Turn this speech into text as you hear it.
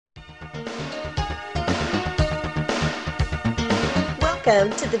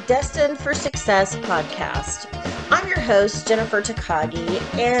Welcome to the Destined for Success podcast. I'm your host, Jennifer Takagi,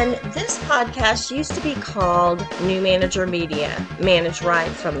 and this podcast used to be called New Manager Media, Manage Right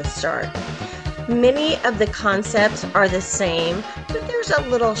from the Start. Many of the concepts are the same, but there's a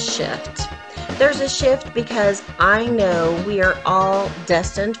little shift. There's a shift because I know we are all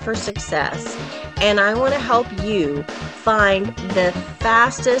destined for success, and I want to help you find the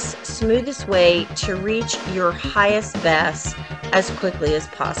fastest, smoothest way to reach your highest best as quickly as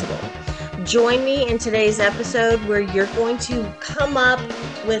possible. Join me in today's episode where you're going to come up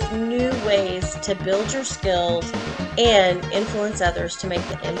with new ways to build your skills and influence others to make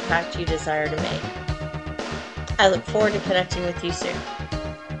the impact you desire to make. I look forward to connecting with you soon.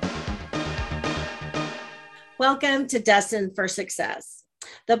 Welcome to Destined for Success,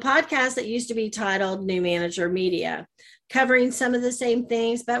 the podcast that used to be titled New Manager Media, covering some of the same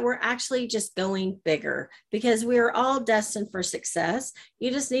things, but we're actually just going bigger because we are all destined for success.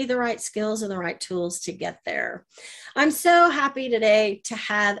 You just need the right skills and the right tools to get there. I'm so happy today to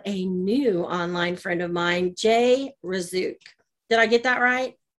have a new online friend of mine, Jay Razzouk. Did I get that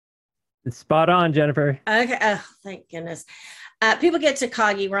right? It's spot on, Jennifer. Okay. Oh, thank goodness. People get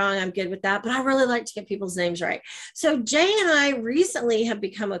Takagi wrong. I'm good with that, but I really like to get people's names right. So Jay and I recently have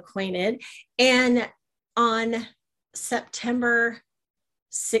become acquainted, and on September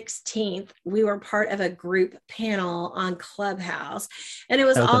 16th, we were part of a group panel on Clubhouse, and it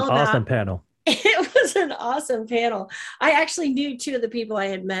was all about awesome panel. It was an awesome panel. I actually knew two of the people I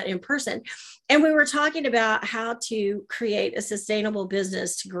had met in person, and we were talking about how to create a sustainable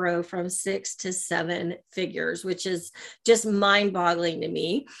business to grow from 6 to 7 figures, which is just mind-boggling to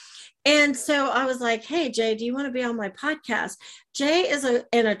me. And so I was like, hey, Jay, do you want to be on my podcast? Jay is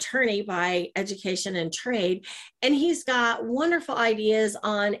an attorney by education and trade, and he's got wonderful ideas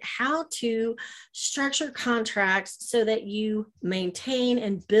on how to structure contracts so that you maintain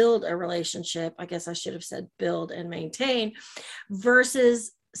and build a relationship. I guess I should have said build and maintain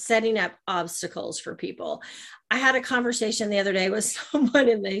versus setting up obstacles for people. I had a conversation the other day with someone,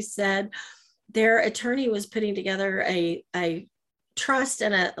 and they said their attorney was putting together a trust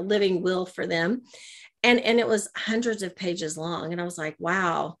and a living will for them. And it was hundreds of pages long. And I was like,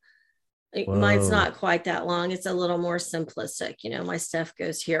 wow, mine's not quite that long. It's a little more simplistic. You know, my stuff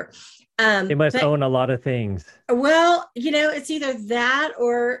goes here. They must own a lot of things. Well, it's either that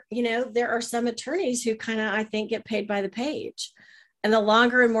or, there are some attorneys who kind of, I think, get paid by the page. And the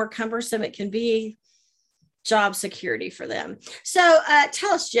longer and more cumbersome it can be, job security for them. So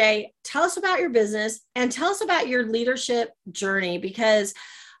tell us, Jay, tell us about your business and tell us about your leadership journey, because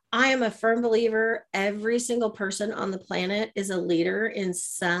I am a firm believer every single person on the planet is a leader in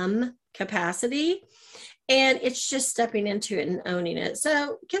some capacity, and it's just stepping into it and owning it.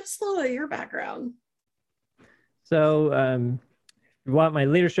 So give us a little of your background. So if you want my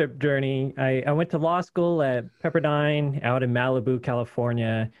leadership journey, I went to law school at Pepperdine out in Malibu,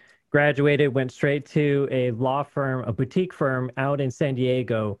 California. Graduated, went straight to a law firm, a boutique firm out in San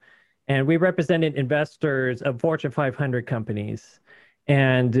Diego. And we represented investors of Fortune 500 companies.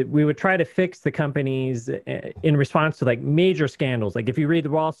 And we would try to fix the companies in response to like major scandals. Like if you read the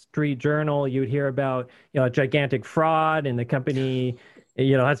Wall Street Journal, you would hear about, a gigantic fraud, and the company,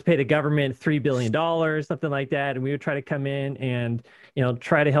 has to pay the government $3 billion, something like that. And we would try to come in and,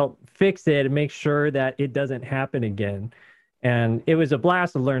 try to help fix it and make sure that it doesn't happen again. And it was a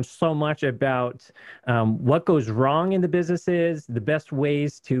blast to learn so much about what goes wrong in the businesses, the best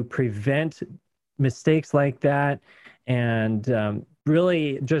ways to prevent mistakes like that, and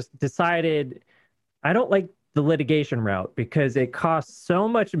really just decided I don't like the litigation route because it costs so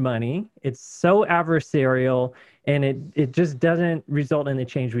much money. It's so adversarial, and it just doesn't result in the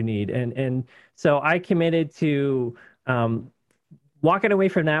change we need. And so I committed to walking away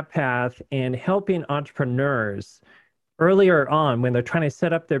from that path and helping entrepreneurs earlier on when they're trying to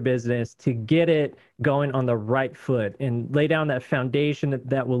set up their business to get it going on the right foot and lay down that foundation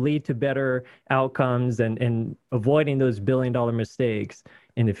that will lead to better outcomes and avoiding those billion-dollar mistakes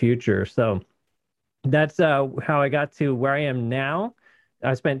in the future. So that's how I got to where I am now.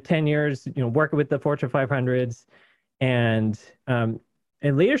 I spent 10 years, working with the Fortune 500s, and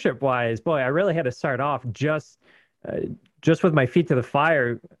leadership-wise, boy, I really had to start off just with my feet to the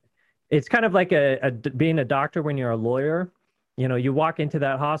fire. It's kind of like being a doctor when you're a lawyer. You walk into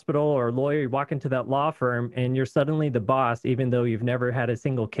that hospital, or a lawyer, you walk into that law firm, and you're suddenly the boss, even though you've never had a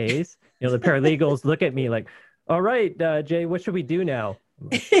single case. The paralegals look at me like, all right, Jay, what should we do now?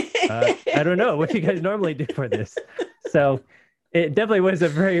 I don't know. What do you guys normally do for this? So It definitely was a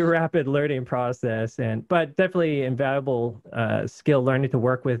very rapid learning process, but definitely invaluable skill learning to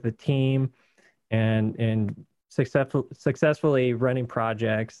work with the team and successfully running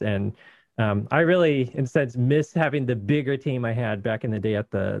projects. And I really, in a sense, miss having the bigger team I had back in the day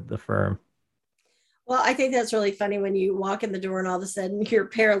at the firm. Well, I think that's really funny when you walk in the door and all of a sudden your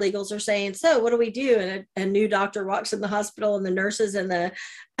paralegals are saying, "So, what do we do?" And a new doctor walks in the hospital, and the nurses and the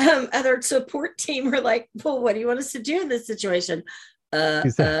other support team are like, "Well, what do you want us to do in this situation?" Uh, uh,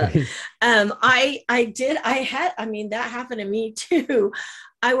 Exactly. I mean, that happened to me too.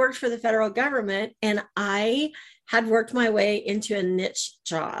 I worked for the federal government and I had worked my way into a niche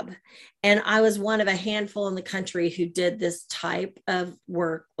job. And I was one of a handful in the country who did this type of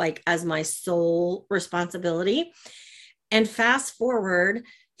work, like as my sole responsibility. And fast forward,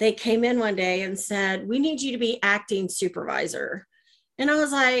 they came in one day and said, "We need you to be acting supervisor." And I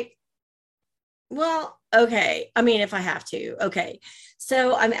was like, well, okay. I mean, if I have to, okay.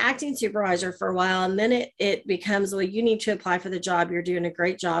 So I'm acting supervisor for a while, and then it becomes, well, you need to apply for the job. You're doing a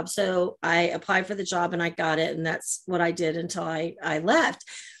great job. So I applied for the job and I got it. And that's what I did until I left.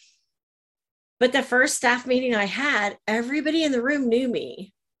 But the first staff meeting I had, everybody in the room knew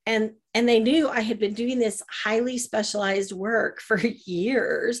me. And they knew I had been doing this highly specialized work for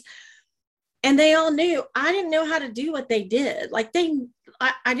years. And they all knew I didn't know how to do what they did. Like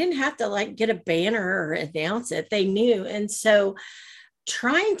I didn't have to like get a banner or announce it. They knew. And so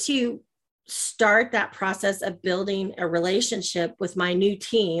trying to start that process of building a relationship with my new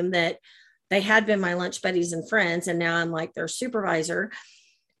team that they had been my lunch buddies and friends, and now I'm like their supervisor,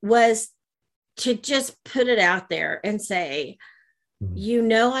 was to just put it out there and say,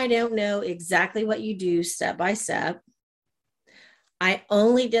 I don't know exactly what you do step by step. I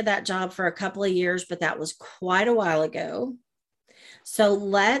only did that job for a couple of years, but that was quite a while ago. So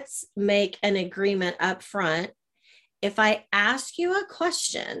let's make an agreement up front. If I ask you a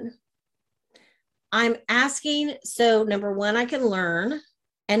question, I'm asking, so number one, I can learn.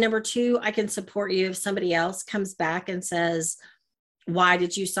 And number two, I can support you if somebody else comes back and says, "Why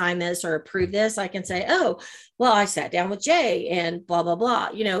did you sign this or approve this?" I can say, "Oh, well, I sat down with Jay and blah, blah,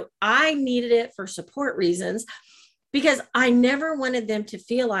 blah." I needed it for support reasons because I never wanted them to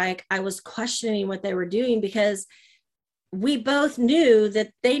feel like I was questioning what they were doing, because we both knew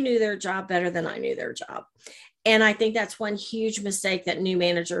that they knew their job better than I knew their job. And I think that's one huge mistake that new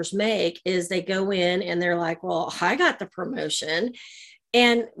managers make is they go in and they're like, "Well, I got the promotion."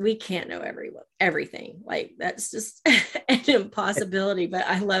 And we can't know everything. Like that's just an impossibility, but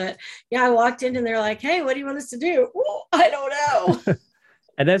I love it. Yeah, I walked in and they're like, "Hey, what do you want us to do?" "Oh, I don't know."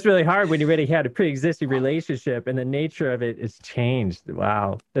 And that's really hard when you already had a pre-existing relationship and the nature of it is changed.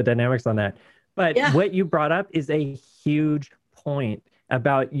 Wow, the dynamics on that. But Yeah. what you brought up is a huge point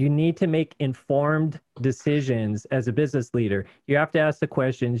about you need to make informed decisions as a business leader. You have to ask the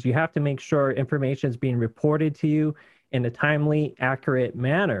questions. You have to make sure information is being reported to you in a timely, accurate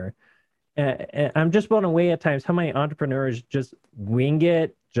manner. I'm just blown away at times how many entrepreneurs just wing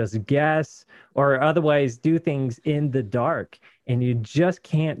it, just guess, or otherwise do things in the dark. And you just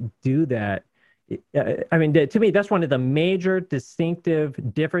can't do that. I mean, to me, that's one of the major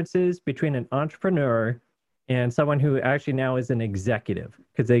distinctive differences between an entrepreneur and someone who actually now is an executive,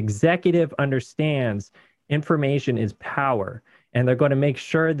 because the executive understands information is power and they're going to make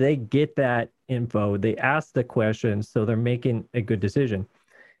sure they get that info. They ask the questions, so they're making a good decision.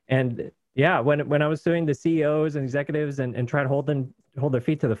 And yeah, when I was suing the CEOs and executives and try to hold their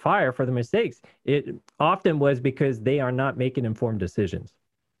feet to the fire for the mistakes, it often was because they are not making informed decisions.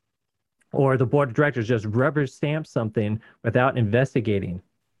 Or the board of directors just rubber stamp something without investigating.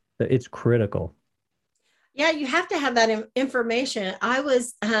 It's critical. Yeah, you have to have that information. I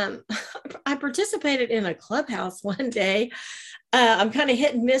participated in a clubhouse one day. I'm kind of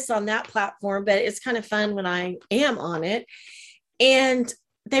hit and miss on that platform, but it's kind of fun when I am on it. And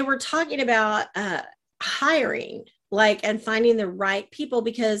they were talking about hiring, like, and finding the right people,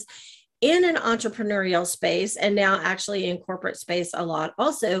 because in an entrepreneurial space, and now actually in corporate space a lot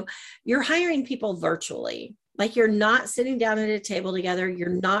also, you're hiring people virtually. Like you're not sitting down at a table together. You're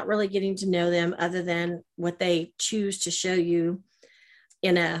not really getting to know them other than what they choose to show you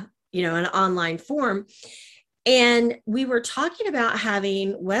in an online form. And we were talking about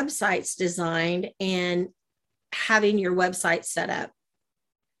having websites designed and having your website set up.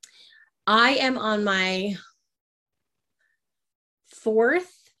 I am on my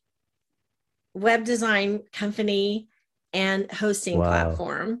fourth web design company and hosting Wow.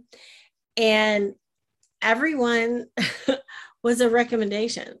 platform. And everyone was a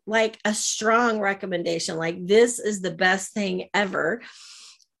recommendation, like a strong recommendation, like this is the best thing ever.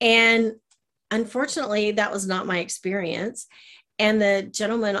 And unfortunately, that was not my experience. And the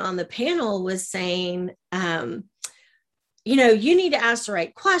gentleman on the panel was saying, you need to ask the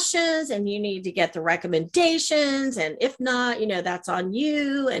right questions and you need to get the recommendations. And if not, that's on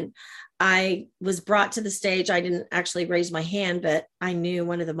you. And I was brought to the stage. I didn't actually raise my hand, but I knew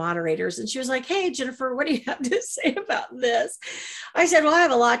one of the moderators, and she was like, "Hey, Jennifer, what do you have to say about this?" I said, "Well, I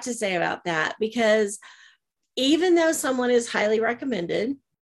have a lot to say about that, because even though someone is highly recommended,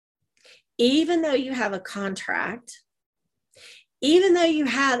 even though you have a contract, even though you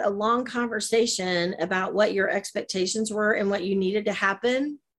had a long conversation about what your expectations were and what you needed to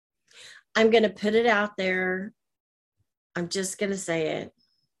happen, I'm going to put it out there. I'm just going to say it.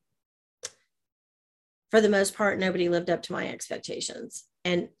 For the most part, nobody lived up to my expectations.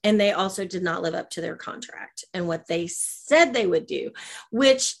 And they also did not live up to their contract and what they said they would do,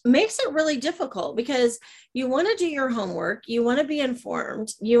 which makes it really difficult, because you want to do your homework, you want to be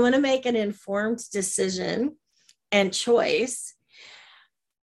informed, you want to make an informed decision and choice.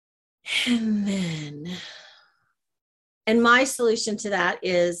 And my solution to that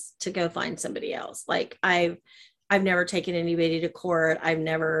is to go find somebody else. Like I've never taken anybody to court. I've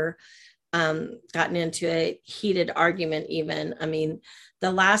never gotten into a heated argument even. I mean,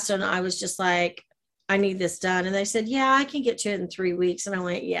 the last one, I was just like, I need this done. And they said, yeah, I can get to it in 3 weeks. And I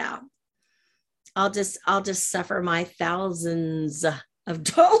went, yeah, I'll just suffer my thousands of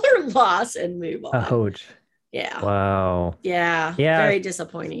dollar loss and move on. Ouch. Yeah. Wow. Yeah. Very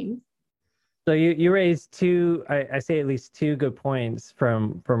disappointing. So you raised two, I say at least two good points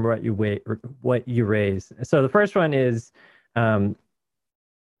from what you raised. So the first one is,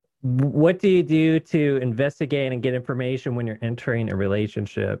 what do you do to investigate and get information when you're entering a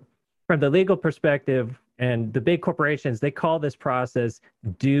relationship? From the legal perspective, and the big corporations, they call this process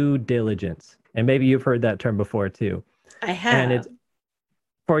due diligence. And maybe you've heard that term before too. I have. And it's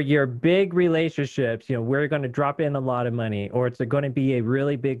for your big relationships, we're going to drop in a lot of money, or it's going to be a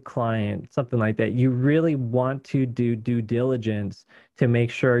really big client, something like that. You really want to do due diligence to make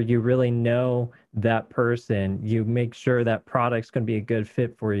sure you really know that person. You make sure that product's going to be a good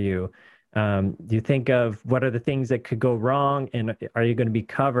fit for you. You think of what are the things that could go wrong, and are you going to be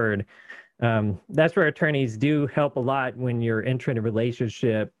covered? That's where attorneys do help a lot when you're entering a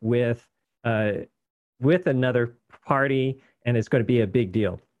relationship with another party, and it's going to be a big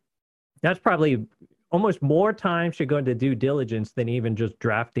deal. That's probably almost more time should go into due diligence than even just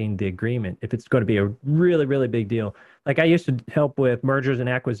drafting the agreement, if it's going to be a really, really big deal. Like I used to help with mergers and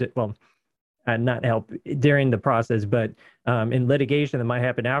acquisitions, well, not help during the process, but in litigation that might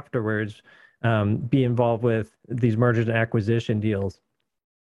happen afterwards, be involved with these mergers and acquisition deals.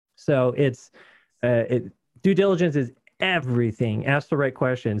 So it's due diligence is everything. Ask the right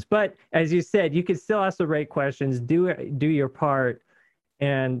questions. But as you said, you can still ask the right questions, do your part.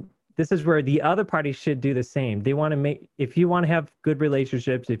 And this is where the other party should do the same. They want to if you want to have good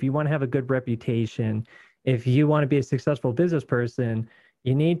relationships, if you want to have a good reputation, if you want to be a successful business person,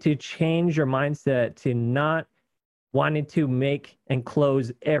 you need to change your mindset to not wanting to make and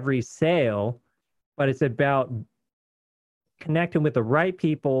close every sale, but it's about connecting with the right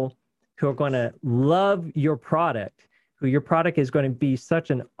people who are going to love your product, who your product is going to be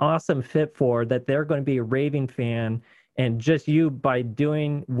such an awesome fit for, that they're going to be a raving fan, and just you, by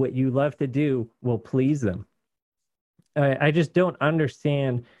doing what you love to do, will please them. I just don't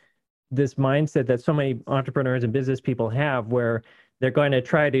understand this mindset that so many entrepreneurs and business people have, where they're going to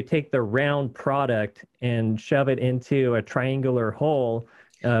try to take the round product and shove it into a triangular hole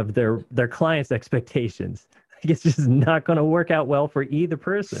of their clients' expectations. It's just not going to work out well for either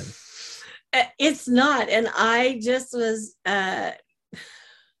person. It's not. And I just was, I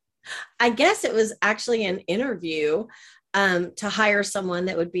guess it was actually an interview to hire someone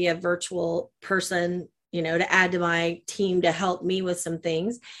that would be a virtual person, to add to my team to help me with some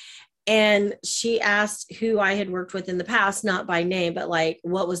things. And she asked who I had worked with in the past, not by name, but like,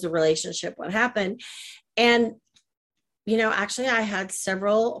 what was the relationship? What happened? And, actually I had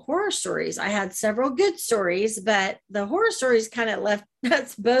several horror stories. I had several good stories, but the horror stories kind of left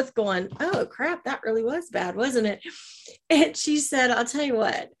us both going, oh crap, that really was bad, wasn't it? And she said, I'll tell you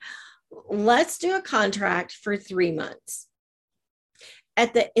what, let's do a contract for 3 months.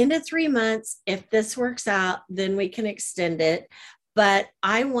 At the end of 3 months, if this works out, then we can extend it. But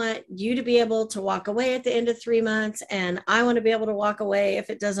I want you to be able to walk away at the end of 3 months, and I want to be able to walk away if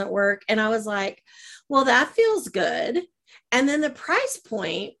it doesn't work. And I was like, well, that feels good. And then the price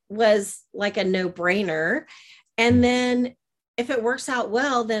point was like a no-brainer. And then if it works out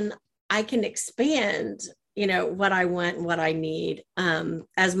well, then I can expand, what I want and what I need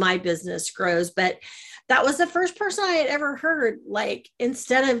as my business grows. But that was the first person I had ever heard, like,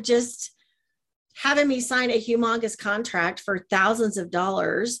 instead of just having me sign a humongous contract for thousands of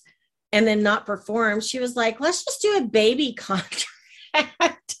dollars and then not perform. She was like, let's just do a baby contract.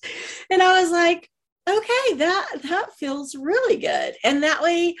 And I was like, okay, that feels really good. And that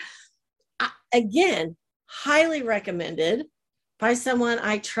way, again, highly recommended by someone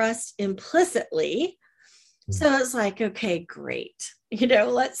I trust implicitly. So it's like, okay, great.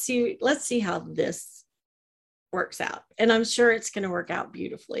 Let's see how this works out. And I'm sure it's going to work out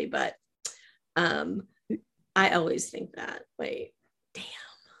beautifully, but I always think that, wait, damn.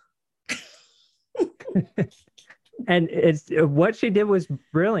 And it's what she did was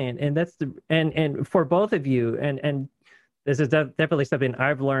brilliant. And that's and for both of you, and this is definitely something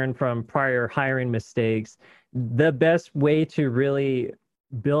I've learned from prior hiring mistakes. The best way to really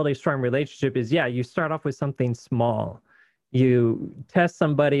build a strong relationship is, you start off with something small. You test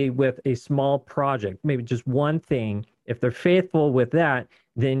somebody with a small project, maybe just one thing. If they're faithful with that,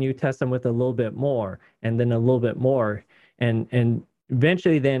 then you test them with a little bit more, and then a little bit more. And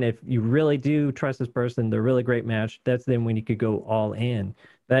eventually, then if you really do trust this person, they're a really great match, that's then when you could go all in.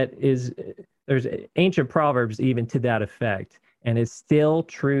 There's ancient proverbs even to that effect. And it's still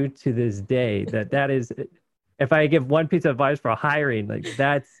true to this day that is, if I give one piece of advice for hiring, like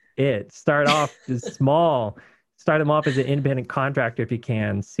that's it. Start off small, start them off as an independent contractor if you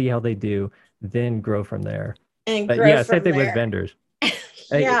can, see how they do, then grow from there. And but grow yeah, from same thing there. with vendors.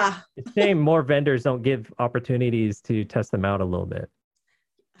 Yeah. It's saying more vendors don't give opportunities to test them out a little bit.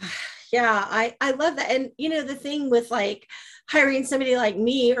 Yeah, I love that. And the thing with like hiring somebody like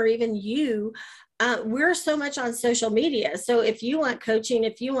me or even you, we're so much on social media. So if you want coaching,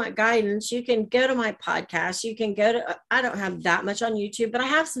 if you want guidance, you can go to my podcast. You can go to, I don't have that much on YouTube, but I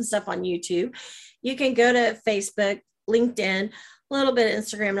have some stuff on YouTube. You can go to Facebook, LinkedIn, a little bit of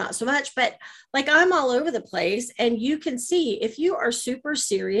Instagram, not so much, but like I'm all over the place. And you can see if you are super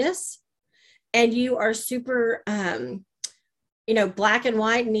serious and you are super, black and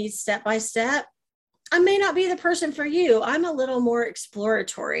white, needs step by step, I may not be the person for you. I'm a little more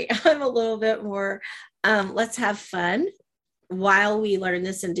exploratory. I'm a little bit more, let's have fun while we learn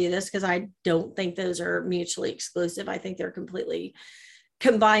this and do this, because I don't think those are mutually exclusive. I think they're completely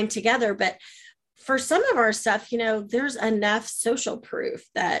combined together. But for some of our stuff, there's enough social proof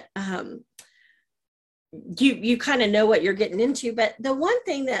that you kind of know what you're getting into. But the one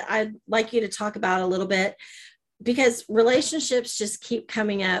thing that I'd like you to talk about a little bit, because relationships just keep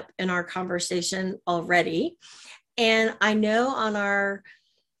coming up in our conversation already. And I know on our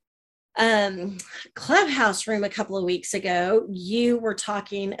Clubhouse room a couple of weeks ago, you were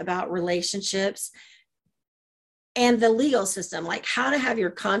talking about relationships and the legal system, like how to have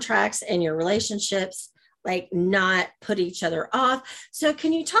your contracts and your relationships like not put each other off. So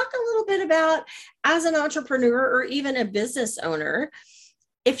can you talk a little bit about, as an entrepreneur or even a business owner,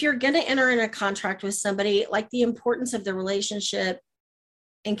 if you're going to enter in a contract with somebody, like the importance of the relationship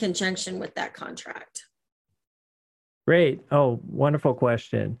in conjunction with that contract? Great. Oh, wonderful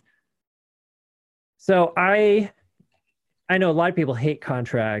question. So I know a lot of people hate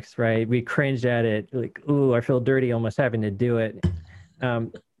contracts, right? We cringe at it, like, ooh, I feel dirty almost having to do it.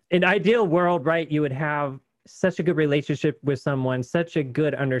 In ideal world, right, you would have such a good relationship with someone, such a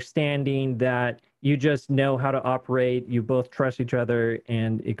good understanding that you just know how to operate. You both trust each other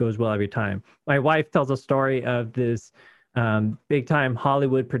and it goes well every time. My wife tells a story of this big time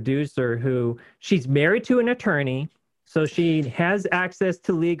Hollywood producer who she's married to an attorney. So she has access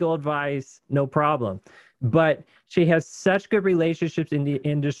to legal advice, no problem. But she has such good relationships in the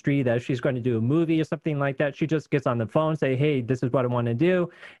industry that if she's going to do a movie or something like that, she just gets on the phone, say, hey, this is what I want to do.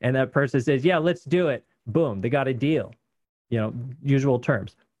 And that person says, yeah, let's do it. Boom, they got a deal, usual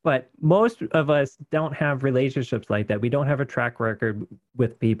terms. But most of us don't have relationships like that. We don't have a track record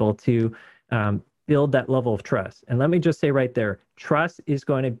with people to build that level of trust. And let me just say right there, trust is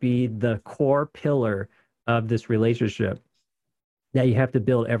going to be the core pillar of this relationship that you have to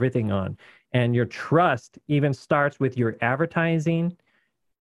build everything on. And your trust even starts with your advertising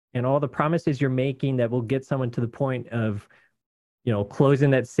and all the promises you're making that will get someone to the point of,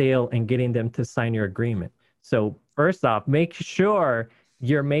 closing that sale and getting them to sign your agreement. So first off, make sure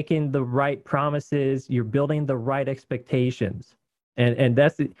you're making the right promises, you're building the right expectations. And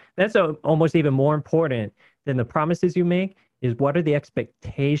that's almost even more important than the promises you make is what are the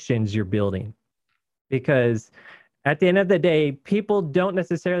expectations you're building? Because at the end of the day, people don't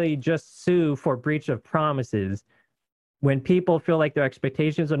necessarily just sue for breach of promises. When people feel like their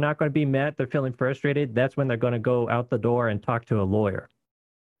expectations are not going to be met, they're feeling frustrated, that's when they're going to go out the door and talk to a lawyer.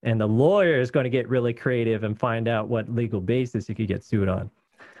 And the lawyer is going to get really creative and find out what legal basis you could get sued on.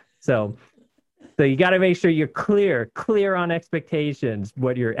 So So you got to make sure you're clear on expectations,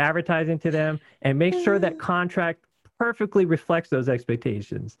 what you're advertising to them, and make sure that contract perfectly reflects those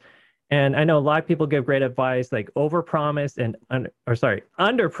expectations. And I know a lot of people give great advice like overpromise and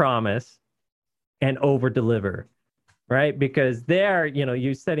underpromise and overdeliver, right? Because there,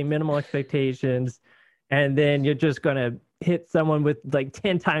 you're setting minimal expectations, and then you're just going to hit someone with like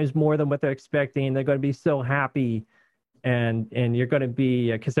 10 times more than what they're expecting. They're going to be so happy, and you're going to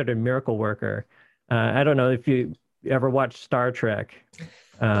be considered a miracle worker. I don't know if you ever watched Star Trek.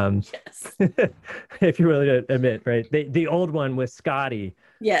 Yes. If you really admit, right? The old one with Scotty.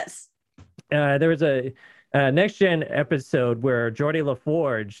 Yes. There was a next gen episode where Geordi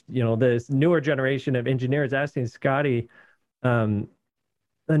LaForge, this newer generation of engineers, asking Scotty, no,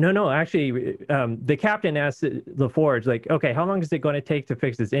 actually, the captain asked LaForge, like, okay, how long is it going to take to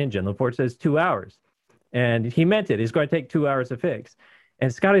fix this engine? LaForge says 2 hours. And he meant it. It's going to take 2 hours to fix.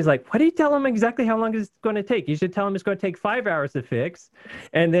 And Scotty's like, why do you tell him exactly how long it's going to take? You should tell him it's going to take 5 hours to fix.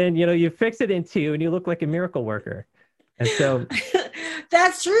 And then, you fix it in 2 and you look like a miracle worker. And so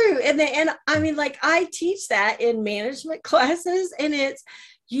that's true. And I mean, like, I teach that in management classes, and it's,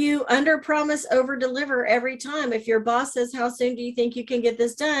 you under promise, over deliver every time. If your boss says, how soon do you think you can get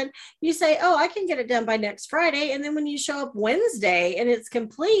this done? You say, oh, I can get it done by next Friday. And then when you show up Wednesday and it's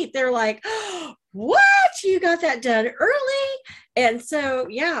complete, they're like, oh, what? You got that done early? And so,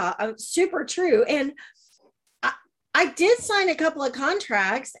 yeah, super true. And I did sign a couple of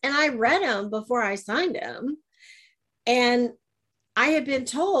contracts, and I read them before I signed them. And I had been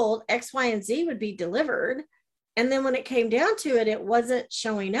told X, Y, and Z would be delivered. And then when it came down to it, it wasn't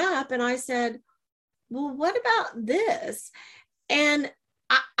showing up. And I said, well, what about this? And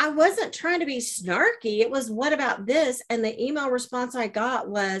I wasn't trying to be snarky. It was, what about this? And the email response I got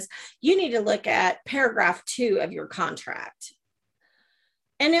was, you need to look at paragraph 2 of your contract.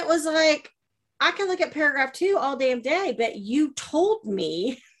 And it was like, I can look at paragraph 2 all damn day, but you told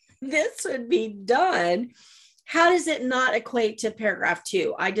me this would be done. How does it not equate to paragraph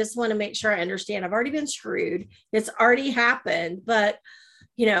 2? I just want to make sure I understand. I've already been screwed. It's already happened, but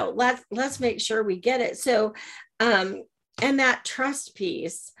let's make sure we get it. So, and that trust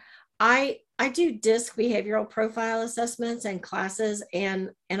piece, I do DISC behavioral profile assessments and classes, and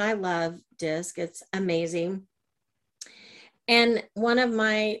I love DISC. It's amazing. And one of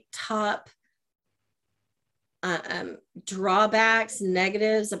my top drawbacks,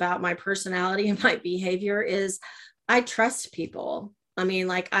 negatives about my personality and my behavior is I trust people. I mean,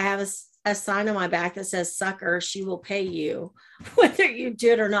 like, I have a sign on my back that says, sucker, she will pay you whether you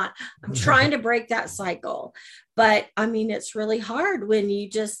do it or not. I'm trying to break that cycle. But I mean, it's really hard when you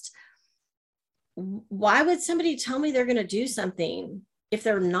just, why would somebody tell me they're going to do something if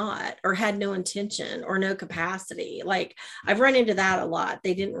they're not, or had no intention or no capacity? Like, I've run into that a lot.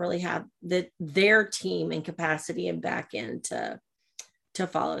 They didn't really have their team and capacity and back end to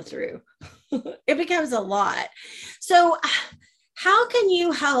follow through. It becomes a lot. So how can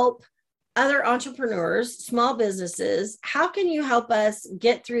you help other entrepreneurs, small businesses? How can you help us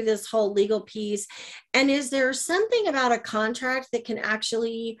get through this whole legal piece? And is there something about a contract that can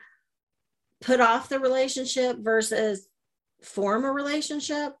actually put off the relationship versus form a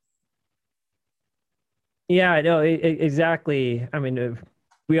relationship? Yeah, I know, exactly. I mean,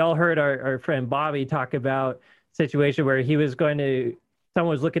 we all heard our friend Bobby talk about a situation where someone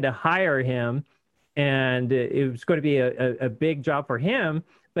was looking to hire him, and it was going to be a big job for him,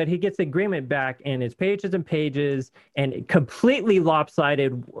 but he gets the agreement back, and it's pages and pages, and completely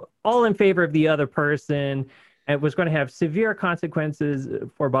lopsided, all in favor of the other person. It was going to have severe consequences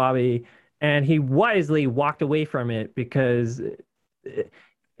for Bobby. And he wisely walked away from it, because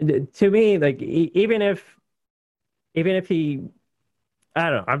to me, like, even if he, I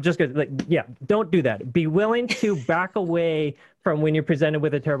don't know, I'm just gonna, like, yeah, don't do that. Be willing to back away from when you're presented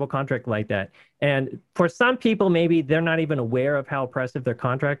with a terrible contract like that. And for some people, maybe they're not even aware of how oppressive their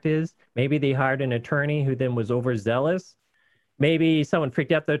contract is. Maybe they hired an attorney who then was overzealous. Maybe someone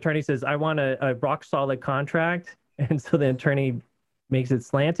freaked out. The attorney says, I want a rock solid contract. And so the attorney makes it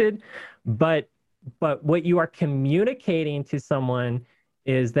slanted. But what you are communicating to someone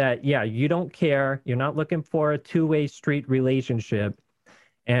is that, yeah, you don't care. You're not looking for a two-way street relationship,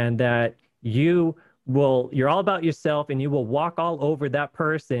 and that you're all about yourself, and you will walk all over that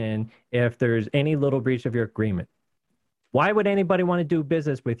person if there's any little breach of your agreement. Why would anybody want to do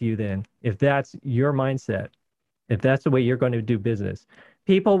business with you then, if that's your mindset, if that's the way you're going to do business?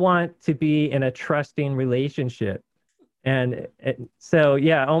 People want to be in a trusting relationship. And so,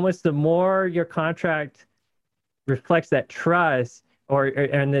 yeah, almost the more your contract reflects that trust,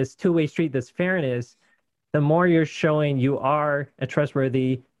 and this two-way street, this fairness, the more you're showing you are a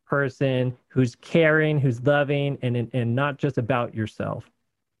trustworthy person who's caring, who's loving, and not just about yourself?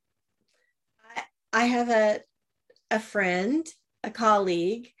 I have a friend, a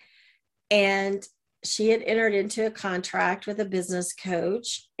colleague, and she had entered into a contract with a business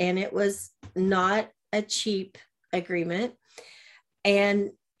coach, and it was not a cheap agreement. And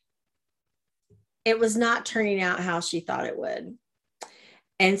it was not turning out how she thought it would.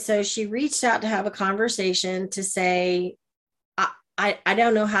 And so she reached out to have a conversation to say, I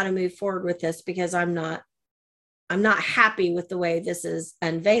don't know how to move forward with this because I'm not happy with the way this is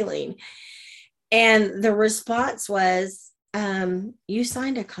unveiling. And the response was, you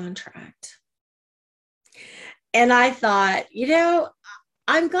signed a contract. And I thought,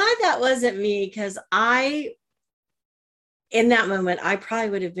 I'm glad that wasn't me, because in that moment, I probably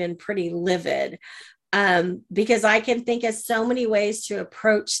would have been pretty livid, because I can think of so many ways to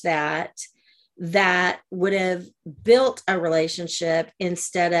approach that would have built a relationship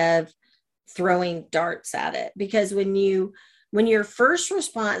instead of throwing darts at it. Because when your first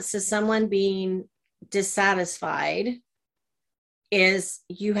response to someone being dissatisfied is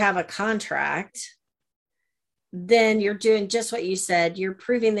you have a contract, then you're doing just what you said. You're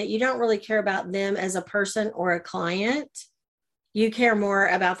proving that you don't really care about them as a person or a client. You care more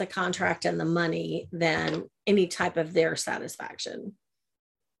about the contract and the money than any type of their satisfaction.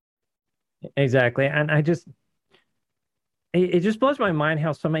 Exactly. And it just blows my mind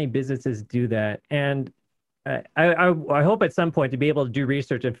how so many businesses do that. And I hope at some point to be able to do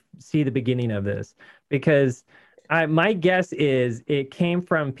research and see the beginning of this, because my guess is it came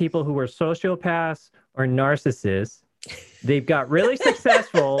from people who were sociopaths or narcissists. They've got really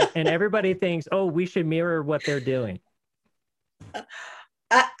successful and everybody thinks, oh, we should mirror what they're doing.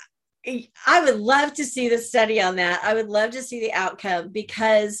 I would love to see the study on that. I would love to see the outcome,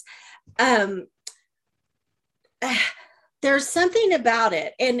 because there's something about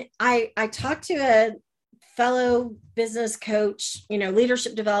it. And I talked to a fellow business coach,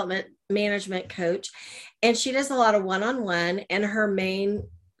 leadership development management coach, and she does a lot of one-on-one, and her main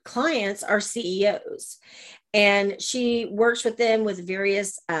clients are CEOs. And she works with them with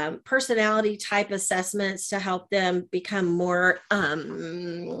various personality type assessments to help them become more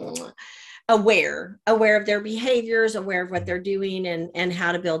aware of their behaviors, aware of what they're doing, and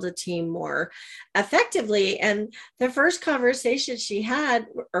how to build a team more effectively. And the first conversation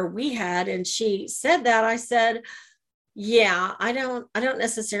we had, and she said that, I said, yeah, I don't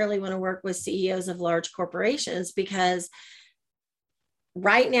necessarily want to work with CEOs of large corporations, because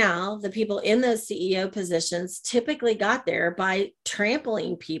right now, the people in those CEO positions typically got there by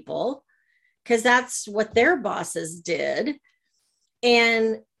trampling people, because that's what their bosses did.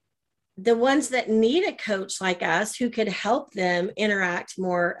 And the ones that need a coach like us who could help them interact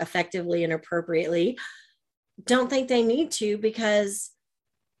more effectively and appropriately don't think they need to, because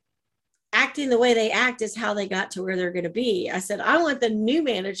acting the way they act is how they got to where they're going to be. I said, I want the new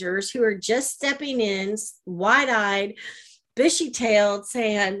managers who are just stepping in, wide-eyed, bushy-tailed,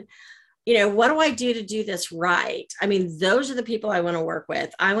 saying, what do I do to do this right? I mean, those are the people I want to work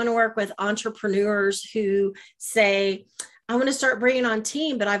with. I want to work with entrepreneurs who say, I want to start bringing on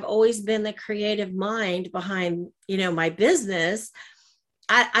team, but I've always been the creative mind behind, my business.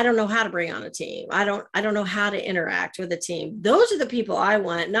 I don't know how to bring on a team. I don't know how to interact with a team. Those are the people I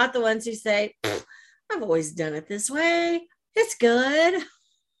want, not the ones who say, I've always done it this way. It's good.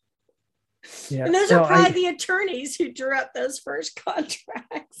 Yeah. And those are probably the attorneys who drew up those first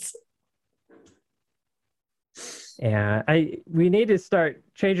contracts. Yeah, we need to start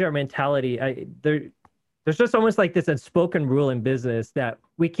changing our mentality. There's just almost like this unspoken rule in business that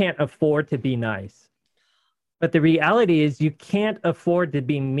we can't afford to be nice. But the reality is you can't afford to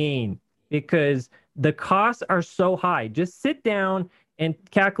be mean, because the costs are so high. Just sit down and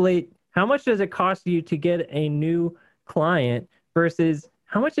calculate, how much does it cost you to get a new client versus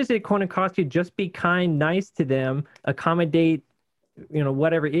how much is it going to cost you just be kind, nice to them, accommodate,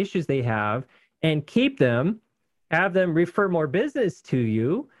 whatever issues they have, and keep them, have them refer more business to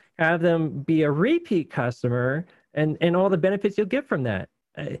you, have them be a repeat customer, and all the benefits you'll get from that.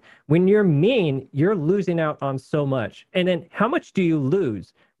 When you're mean, you're losing out on so much. And then how much do you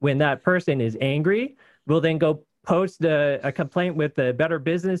lose when that person is angry? Will then go post a complaint with the Better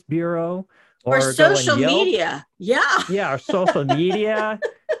Business Bureau, or social media. Yeah, or social media.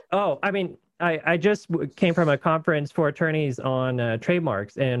 Oh, I mean, I just came from a conference for attorneys on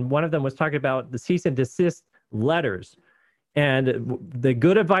trademarks, and one of them was talking about the cease and desist letters. The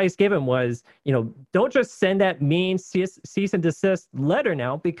good advice given was, don't just send that mean cease and desist letter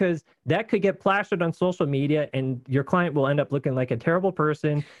now, because that could get plastered on social media and your client will end up looking like a terrible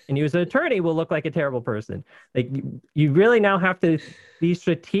person, and you as an attorney will look like a terrible person. Like you really now have to be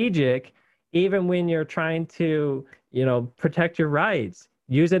strategic, even when you're trying to, protect your rights.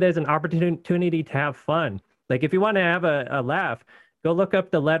 Use it as an opportunity to have fun. Like if you want to have a laugh, go look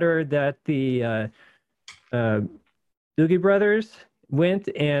up the letter that the Doogie Brothers went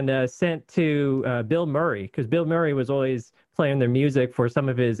and sent to Bill Murray, because Bill Murray was always playing their music for some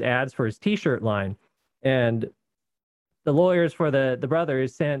of his ads for his T-shirt line, and the lawyers for the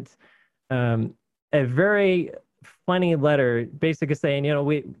brothers sent a very funny letter, basically saying,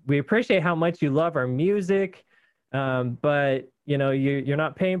 we appreciate how much you love our music, but you're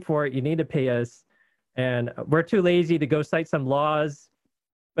not paying for it. You need to pay us, and we're too lazy to go cite some laws,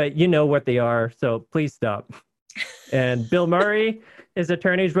 but you know what they are, so please stop. And Bill Murray, his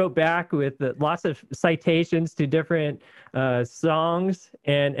attorneys wrote back with lots of citations to different songs,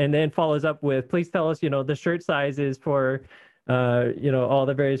 and then follows up with, please tell us, the shirt sizes for, all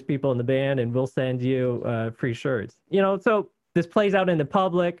the various people in the band, and we'll send you free shirts. So this plays out in the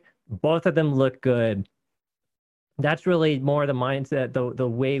public. Both of them look good. That's really more the mindset, the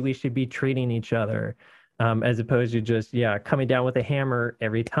way we should be treating each other. As opposed to just, coming down with a hammer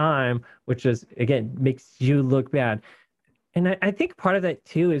every time, which just, again, makes you look bad. And I think part of that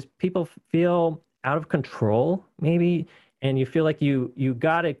too is people feel out of control, maybe, and you feel like you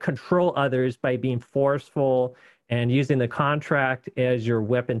got to control others by being forceful and using the contract as your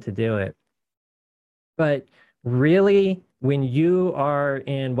weapon to do it. But really, when you are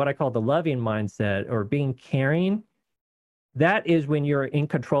in what I call the loving mindset or being caring, that is when you're in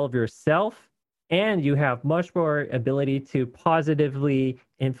control of yourself, and you have much more ability to positively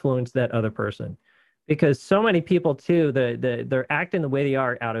influence that other person. Because so many people too, they're acting the way they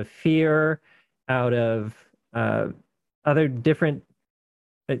are out of fear, out of other different,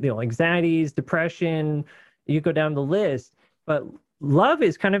 anxieties, depression. You go down the list, but love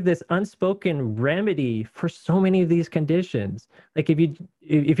is kind of this unspoken remedy for so many of these conditions. Like if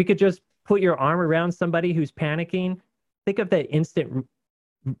you could just put your arm around somebody who's panicking, think of that instant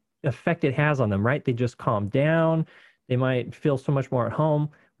effect it has on them, right? They just calm down. They might feel so much more at home.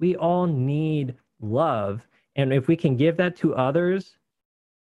 We all need love. And if we can give that to others,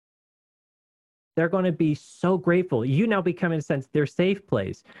 they're going to be so grateful. You now become, in a sense, their safe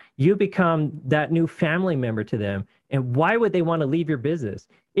place. You become that new family member to them. And why would they want to leave your business?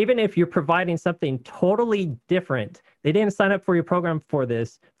 Even if you're providing something totally different, they didn't sign up for your program for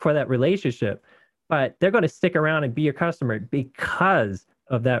that relationship, but they're going to stick around and be your customer because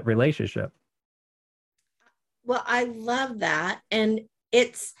of that relationship. Well, I love that. And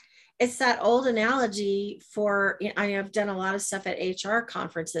it's that old analogy for, I've done a lot of stuff at HR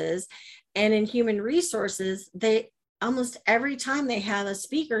conferences, and in human resources, they almost every time they have a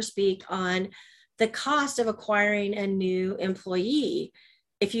speaker speak on the cost of acquiring a new employee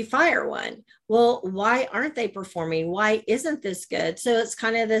if you fire one. Well, why aren't they performing? Why isn't this good? So it's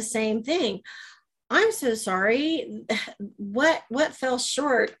kind of the same thing. I'm so sorry. What fell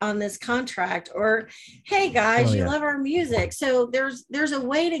short on this contract? Or, hey guys, you love our music. So there's a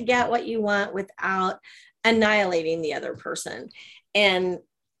way to get what you want without annihilating the other person. And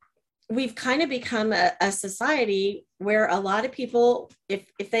we've kind of become a society where a lot of people,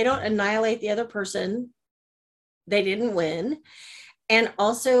 if they don't annihilate the other person, they didn't win. And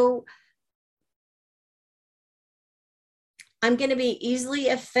also, I'm going to be easily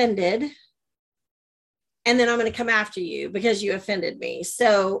offended, and then I'm going to come after you because you offended me.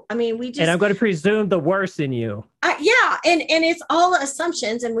 So, and I'm going to presume the worst in you. Yeah. And it's all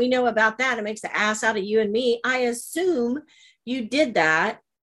assumptions. And we know about that. It makes the ass out of you and me. I assume you did that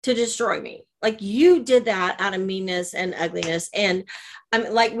to destroy me. Like you did that out of meanness and ugliness. And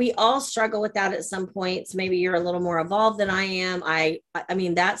like, we all struggle with that at some points. Maybe you're a little more evolved than I am. I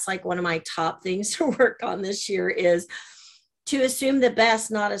mean, that's like one of my top things to work on this year is to assume the best,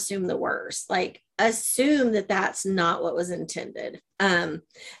 not assume the worst. Like assume that that's not what was intended.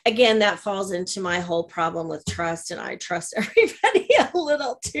 Again, that falls into my whole problem with trust, and I trust everybody a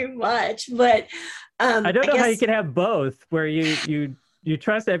little too much. But I don't know how you can have both, where you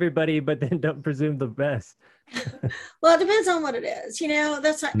trust everybody, but then don't presume the best. Well, it depends on what it is.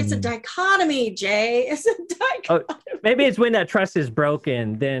 That's not, it's a dichotomy, Jay. It's a dichotomy. Oh, maybe it's when that trust is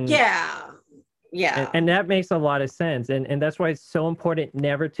broken, then yeah. And that makes a lot of sense. And that's why it's so important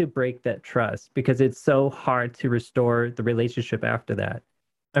never to break that trust, because it's so hard to restore the relationship after that.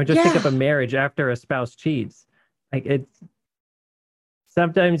 I mean, just think of a marriage after a spouse cheats. Like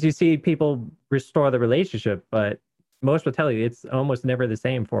sometimes you see people restore the relationship, but most will tell you it's almost never the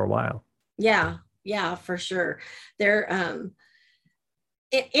same for a while. Yeah. Yeah, for sure. There,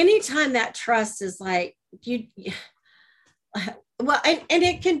 anytime that trust is like you, well, and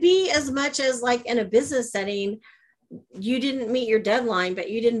it can be as much as like in a business setting, you didn't meet your deadline, but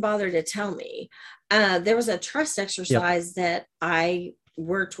you didn't bother to tell me. There was a trust exercise that I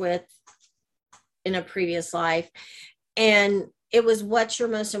worked with in a previous life, and it was what's your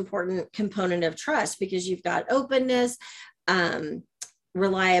most important component of trust, because you've got openness,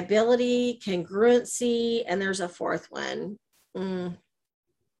 reliability, congruency, and there's a fourth one.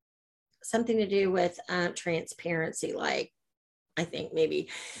 Something to do with transparency, like I think maybe.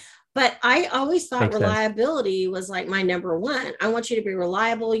 But I always thought Makes sense. reliability was like my number one. I want you to be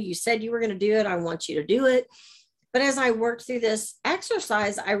reliable. You said you were going to do it. I want you to do it. But as I worked through this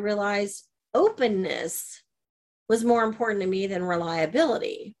exercise, I realized openness was more important to me than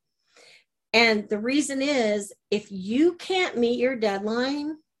reliability. And the reason is, if you can't meet your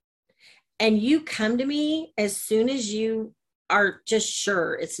deadline and you come to me as soon as you are just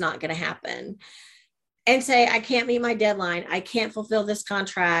sure it's not going to happen, and say, I can't meet my deadline, I can't fulfill this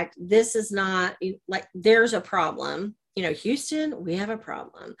contract, this is not, like, there's a problem, Houston, we have a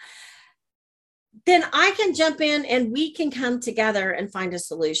problem, then I can jump in and we can come together and find a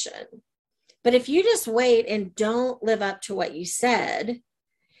solution. But if you just wait and don't live up to what you said,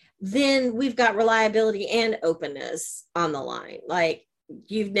 then we've got reliability and openness on the line. Like,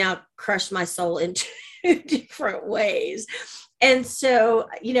 you've now crushed my soul in two different ways. And so,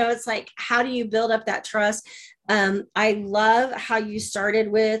 it's like, how do you build up that trust? I love how you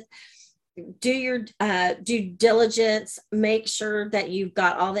started with do your due diligence, make sure that you've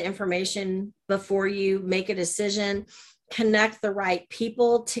got all the information before you make a decision, connect the right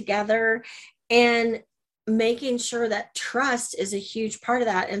people together, and making sure that trust is a huge part of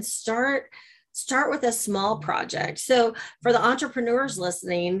that, and start with a small project. So for the entrepreneurs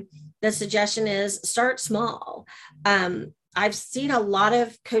listening, the suggestion is start small. I've seen a lot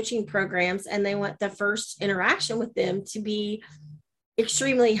of coaching programs, and they want the first interaction with them to be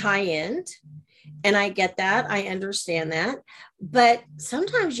extremely high end. And I get that. I understand that. But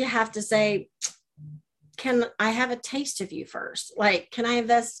sometimes you have to say, can I have a taste of you first? Like, can I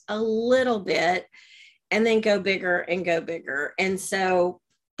invest a little bit and then go bigger and go bigger? And so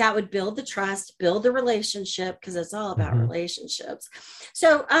that would build the trust, build the relationship, because it's all about relationships.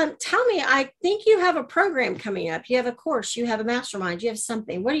 So tell me, I think you have a program coming up. You have a course, you have a mastermind, you have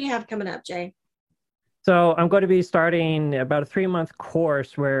something. What do you have coming up, Jay? So I'm going to be starting about a 3-month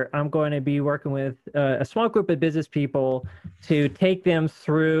course where I'm going to be working with a small group of business people to take them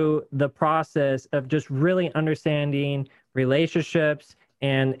through the process of just really understanding relationships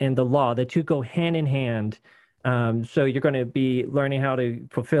and the law. The two go hand in hand. So you're going to be learning how to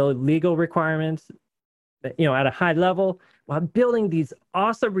fulfill legal requirements, at a high level, while building these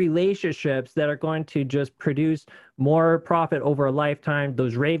awesome relationships that are going to just produce more profit over a lifetime,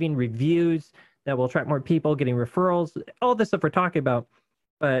 those raving reviews that will attract more people, getting referrals, all this stuff we're talking about,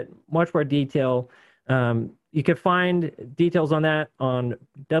 but much more detail. You can find details on that on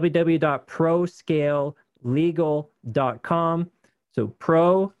www.proscalelegal.com. So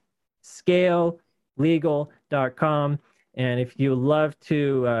proscalelegal.com. And if you love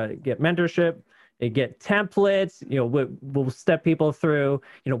to get mentorship, get templates, we'll step people through,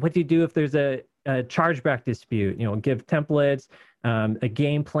 what do you do if there's a chargeback dispute, give templates, a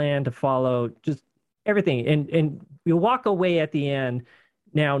game plan to follow, just everything. And you walk away at the end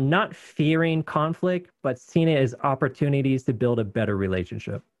now not fearing conflict, but seeing it as opportunities to build a better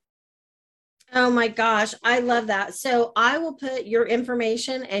relationship. Oh my gosh, I love that. So I will put your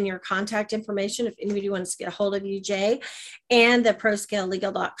information and your contact information if anybody wants to get a hold of you, Jay, and the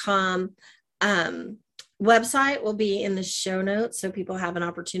proscalelegal.com website will be in the show notes, so people have an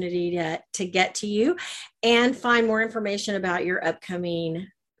opportunity to get to you and find more information about your upcoming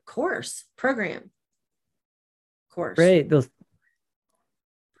course. Great. Those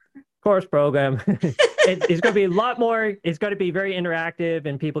course program. It's going to be a lot more. It's going to be very interactive,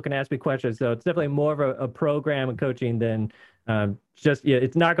 and people can ask me questions. So it's definitely more of a program and coaching than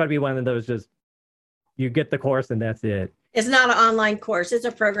it's not going to be one of those just you get the course and that's it. It's not an online course. It's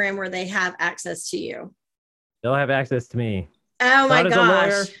a program where they have access to you. They'll have access to me. Oh my gosh. Not as a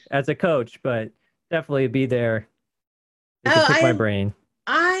lawyer, as a coach, but definitely be there. You can pick my brain.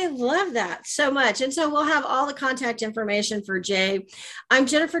 I love that so much. And so we'll have all the contact information for Jay. I'm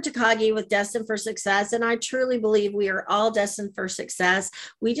Jennifer Takagi with Destined for Success, and I truly believe we are all destined for success.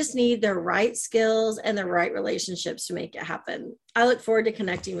 We just need the right skills and the right relationships to make it happen. I look forward to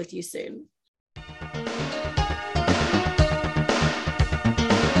connecting with you soon.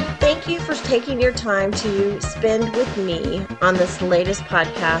 Thank you for taking your time to spend with me on this latest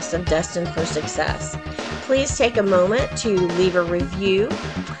podcast of Destined for Success. Please take a moment to leave a review,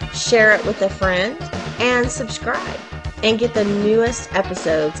 share it with a friend, and subscribe, and get the newest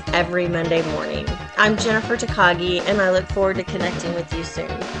episodes every Monday morning. I'm Jennifer Takagi, and I look forward to connecting with you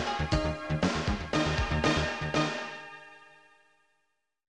soon.